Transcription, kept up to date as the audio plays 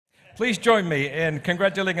Please join me in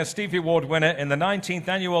congratulating a Stevie Award winner in the 19th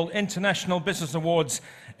Annual International Business Awards,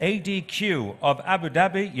 ADQ of Abu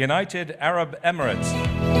Dhabi, United Arab Emirates.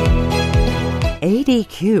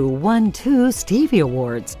 ADQ won 2 Stevie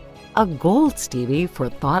Awards, a Gold Stevie for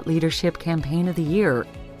Thought Leadership Campaign of the Year,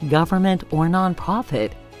 Government or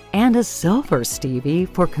Nonprofit, and a Silver Stevie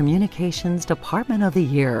for Communications Department of the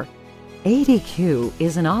Year. ADQ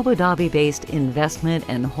is an Abu Dhabi-based investment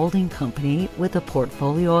and holding company with a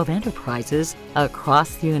portfolio of enterprises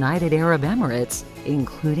across the United Arab Emirates,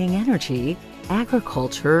 including energy,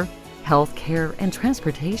 agriculture, healthcare, and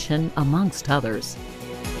transportation, amongst others.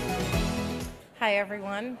 Hi,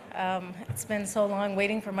 everyone. It's been so long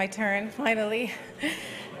waiting for my turn, finally.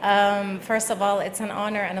 First of all, it's an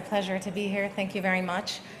honor and a pleasure to be here. Thank you very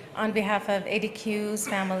much. On behalf of ADQ's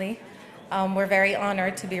family, we're very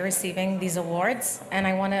honored to be receiving these awards, and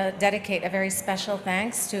I want to dedicate a very special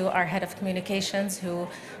thanks to our head of communications who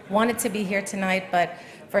wanted to be here tonight, but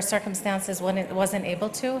for circumstances wasn't able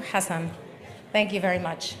to, Hassan. Thank you very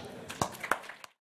much.